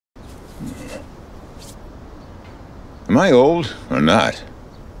Am I old or not?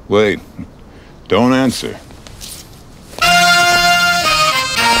 Wait, don't answer.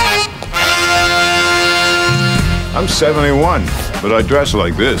 I'm 71, but I dress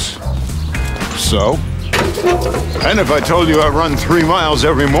like this. So? And if I told you I run 3 miles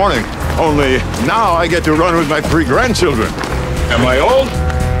every morning, only now I get to run with my 3 grandchildren. Am I old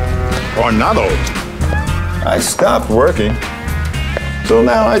or not old? I stopped working, so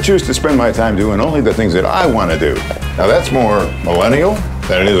now I choose to spend my time doing only the things that I want to do. Now that's more millennial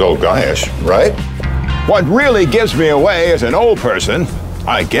than it is old guyish, right? What really gives me away as an old person,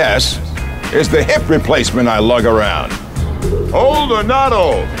 I guess, is the hip replacement I lug around. Old or not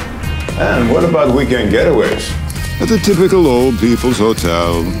old? And what about weekend getaways? At the typical old people's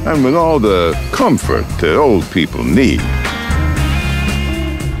hotel, and with all the comfort that old people need.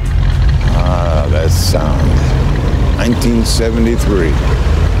 Ah, that sound. 1973.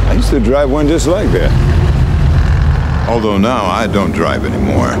 I used to drive one just like that. Although now I don't drive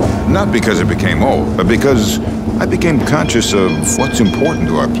anymore. Not because I became old, but because I became conscious of what's important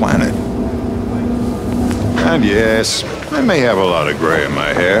to our planet. And yes, I may have a lot of gray in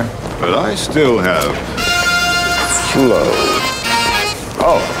my hair, but I still have flow.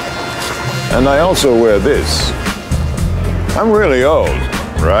 Oh, and I also wear this. I'm really old,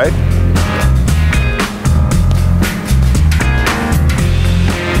 right?